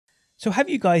So have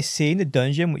you guys seen the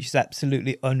dungeon, which is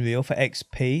absolutely unreal for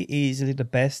XP, easily the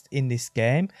best in this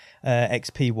game,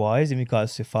 XP wise in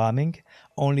regards to farming.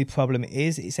 Only problem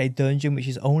is it's a dungeon which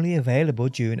is only available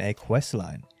during a quest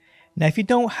line. Now if you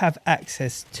don't have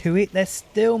access to it, there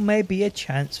still may be a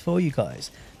chance for you guys.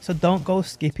 So don't go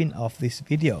skipping off this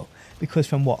video, because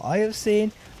from what I have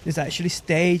seen, there's actually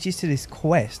stages to this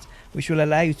quest which will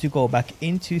allow you to go back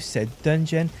into said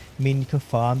dungeon, meaning you can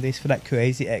farm this for that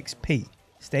crazy XP.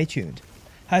 Stay tuned.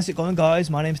 How's it going,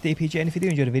 guys? My name's DPJ, and if you do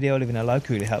enjoy the video, leaving a like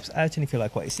really helps out, and if you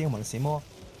like what you see and want to see more,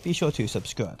 be sure to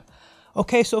subscribe.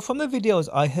 Okay, so from the videos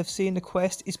I have seen, the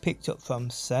quest is picked up from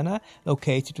Senna,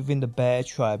 located within the Bear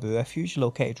Tribe Refuge,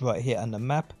 located right here on the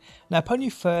map. Now upon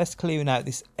you first clearing out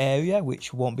this area,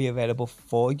 which won't be available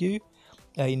for you,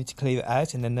 you need to clear it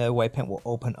out, and then the waypoint will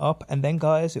open up, and then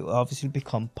guys, it will obviously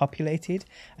become populated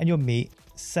and you'll meet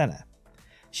Senna.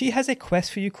 She has a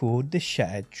quest for you called the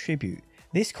Shattered Tribute.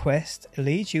 This quest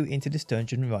leads you into this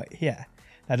dungeon right here.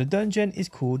 Now the dungeon is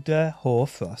called the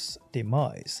Hoarfrost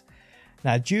Demise.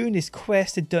 Now during this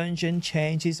quest, the dungeon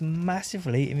changes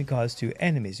massively in regards to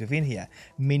enemies within here,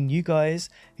 meaning you guys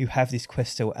who have this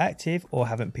quest still active or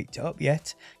haven't picked it up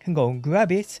yet can go and grab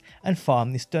it and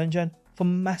farm this dungeon for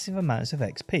massive amounts of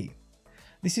XP.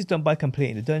 This is done by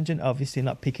completing the dungeon, obviously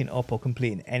not picking up or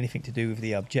completing anything to do with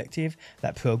the objective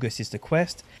that progresses the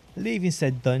quest, leaving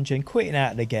said dungeon, quitting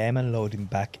out of the game and loading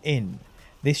back in.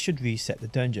 This should reset the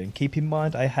dungeon. Keep in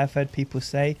mind, I have heard people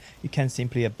say you can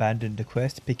simply abandon the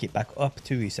quest, pick it back up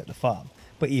to reset the farm,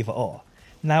 but either or.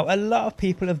 Now a lot of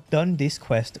people have done this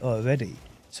quest already,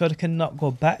 so they cannot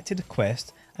go back to the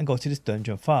quest and go to this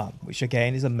dungeon farm, which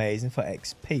again is amazing for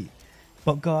XP.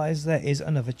 But guys, there is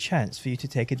another chance for you to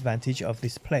take advantage of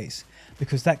this place,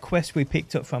 because that quest we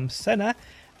picked up from Senna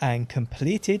and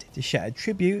completed, the Shattered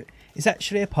Tribute, is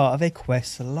actually a part of a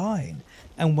quest line.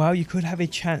 And while you could have a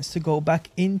chance to go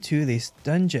back into this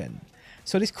dungeon.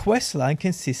 So this quest line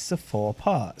consists of 4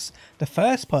 parts. The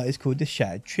first part is called the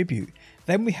Shattered Tribute.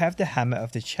 Then we have the Hammer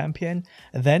of the Champion,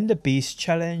 then the Beast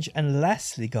Challenge, and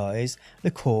lastly guys,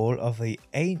 the Call of the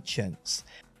Ancients.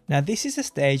 Now this is the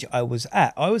stage I was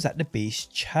at the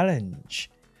Beast Challenge.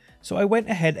 So I went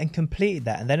ahead and completed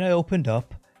that, and then I opened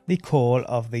up the Call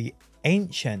of the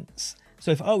Ancients.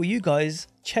 So if I were you guys,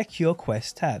 check your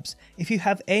quest tabs. If you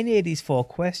have any of these 4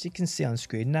 quests you can see on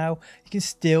screen now, you can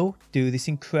still do this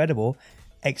incredible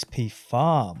XP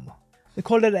farm. The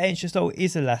Call of the Ancients though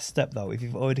is the last step though. If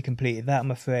you've already completed that,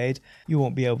 I'm afraid you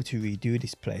won't be able to redo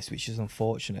this place, which is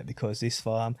unfortunate because this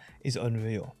farm is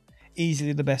unreal.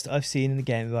 Easily the best I've seen in the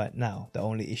game right now. The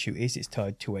only issue is it's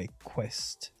tied to a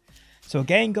quest. So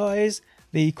again guys,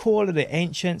 the Call of the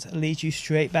Ancients leads you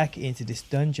straight back into this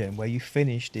dungeon where you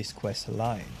finish this quest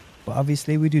line. But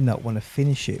obviously we do not want to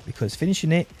finish it, because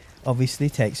finishing it obviously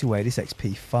takes away this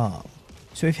XP farm.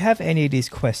 So if you have any of these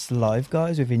quests live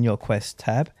guys within your quest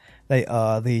tab, they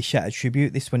are the Shattered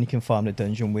Tribute, this one you can farm the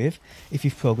dungeon with. If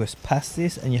you've progressed past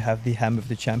this and you have the Hammer of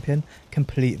the Champion,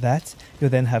 complete that. You'll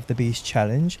then have the Beast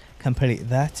Challenge, complete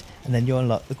that, and then you'll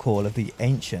unlock the Call of the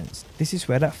Ancients. This is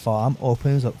where that farm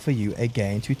opens up for you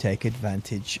again to take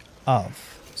advantage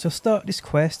of. So start this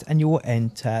quest and you will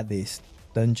enter this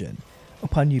dungeon.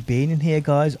 Upon you being in here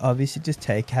guys, obviously just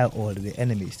take out all of the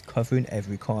enemies, covering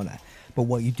every corner. But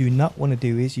what you do not want to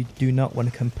do is you do not want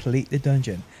to complete the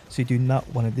dungeon, so you do not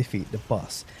want to defeat the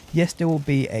boss. Yes, there will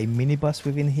be a mini boss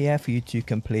within here for you to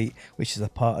complete, which is a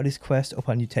part of this quest.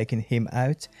 Upon you taking him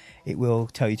out, it will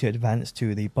tell you to advance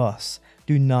to the boss.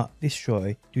 Do not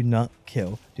destroy, do not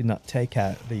kill, do not take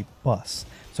out the boss.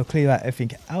 So clear out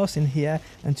everything else in here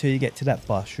until you get to that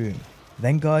boss room.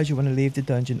 Then guys, you want to leave the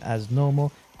dungeon as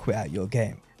normal, quit out your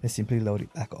game, then simply load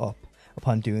it back up.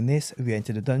 Upon doing this,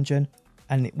 re-enter the dungeon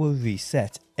and it will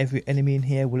reset. Every enemy in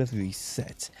here will have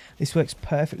reset. This works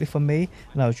perfectly for me,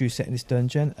 and I was resetting this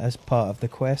dungeon as part of the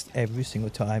quest every single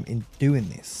time in doing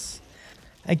this.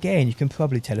 Again, you can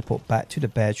probably teleport back to the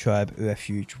Bear Tribe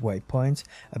Refuge waypoint,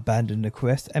 abandon the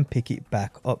quest and pick it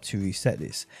back up to reset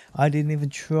this. I didn't even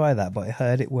try that, but I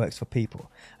heard it works for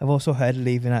people. I've also heard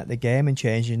leaving out the game and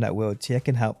changing that world tier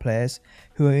can help players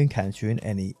who are encountering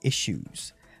any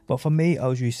issues. But for me, I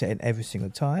was resetting every single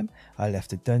time I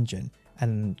left the dungeon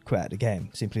and quit out the game,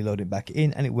 simply load it back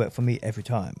in, and it worked for me every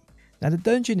time. Now the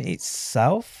dungeon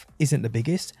itself isn't the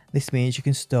biggest. This means you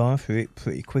can storm through it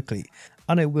pretty quickly.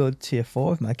 On a world tier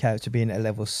 4 with my character being at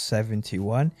level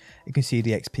 71, you can see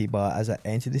the XP bar as I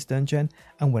enter this dungeon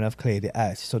and when I've cleared it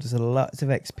out. So there's a lot of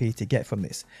XP to get from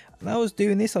this. And I was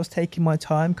doing this, I was taking my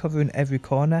time covering every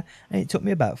corner, and it took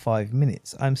me about 5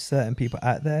 minutes. I'm certain people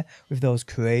out there with those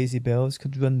crazy builds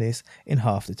could run this in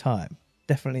half the time.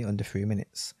 Definitely under 3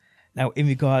 minutes. Now, in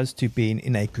regards to being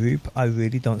in a group, I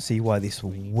really don't see why this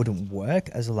wouldn't work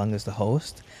as long as the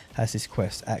host has this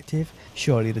quest active.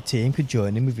 Surely the team could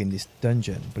join in within this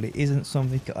dungeon, but it isn't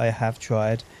something I have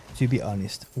tried, to be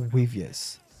honest with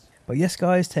yous. But yes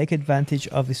guys, take advantage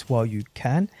of this while you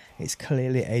can. It's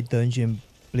clearly a dungeon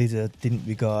Blizzard didn't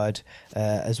regard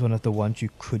as one of the ones you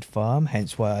could farm,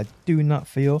 hence why I do not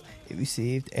feel it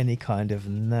received any kind of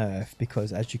nerf,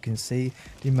 because as you can see,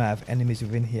 the amount of enemies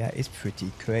within here is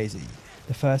pretty crazy.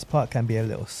 The first part can be a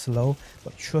little slow,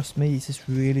 but trust me, this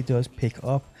really does pick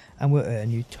up and will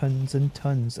earn you tons and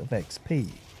tons of XP.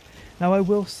 Now I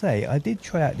will say, I did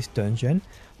try out this dungeon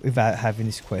without having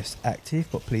this quest active,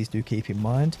 but please do keep in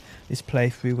mind this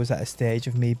playthrough was at a stage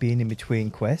of me being in between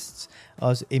quests. I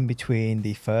was in between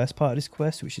the first part of this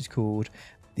quest, which is called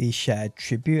the Shattered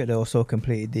Tribute. I also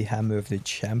completed the Hammer of the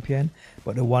Champion,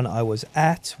 but the one I was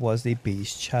at was the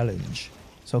Beast Challenge.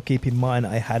 So keep in mind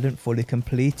I hadn't fully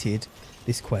completed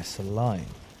this quest line.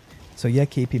 So yeah,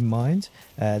 keep in mind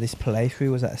this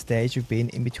playthrough was at a stage of being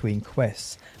in between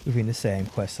quests within the same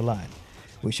quest line,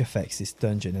 which affects this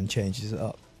dungeon and changes it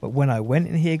up. But when I went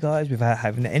in here guys, without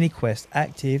having any quest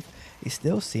active, it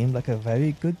still seemed like a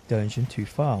very good dungeon to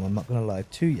farm, I'm not going to lie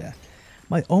to you.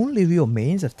 My only real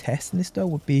means of testing this though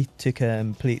would be to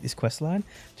complete this quest line,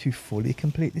 to fully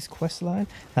complete this quest line.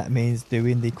 That means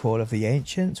doing the Call of the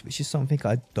Ancients, which is something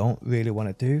I don't really want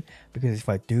to do, because if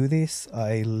I do this,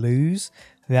 I lose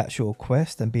the actual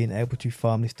quest and being able to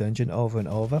farm this dungeon over and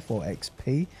over for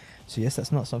XP. So yes,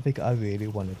 that's not something I really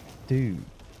want to do.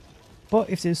 But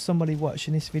if there's somebody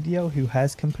watching this video who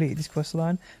has completed this quest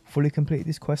line, fully completed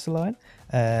this quest line,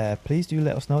 please do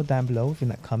let us know down below in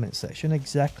that comment section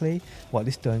exactly what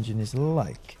this dungeon is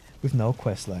like with no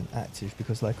quest line active.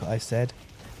 Because like I said,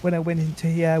 when I went into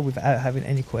here without having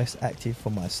any quest active for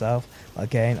myself,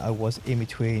 again I was in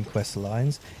between quest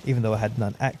lines, even though I had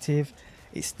none active,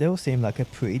 it still seemed like a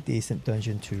pretty decent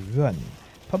dungeon to run.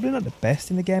 Probably not the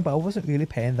best in the game, but I wasn't really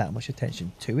paying that much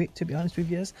attention to it, to be honest with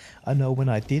you. I know when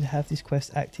I did have this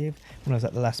quest active, when I was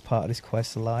at the last part of this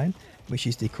quest line, which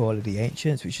is the Call of the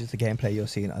Ancients, which is the gameplay you're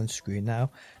seeing on screen now,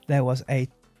 there was a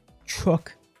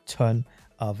truck ton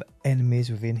of enemies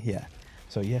within here.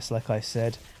 So yes, like I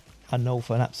said, I know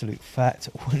for an absolute fact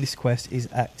when this quest is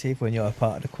active, when you're a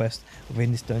part of the quest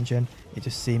within this dungeon, it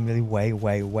just seemingly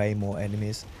way more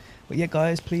enemies. But yeah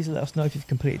guys, please let us know if you've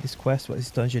completed this quest, what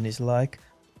this dungeon is like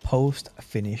post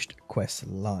finished quest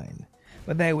line.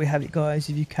 But there we have it guys.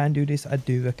 If you can do this, I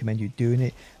do recommend you doing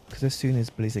it, because as soon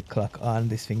as Blizzard clock on,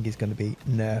 this thing is going to be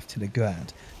nerfed to the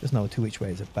ground. There's no two which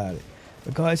ways about it.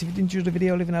 But guys, if you did enjoy the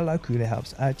video, leaving a like really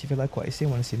helps out. If you like what you see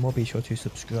and want to see more, be sure to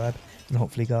subscribe, and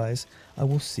hopefully guys, I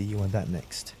will see you on that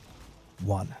next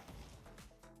one.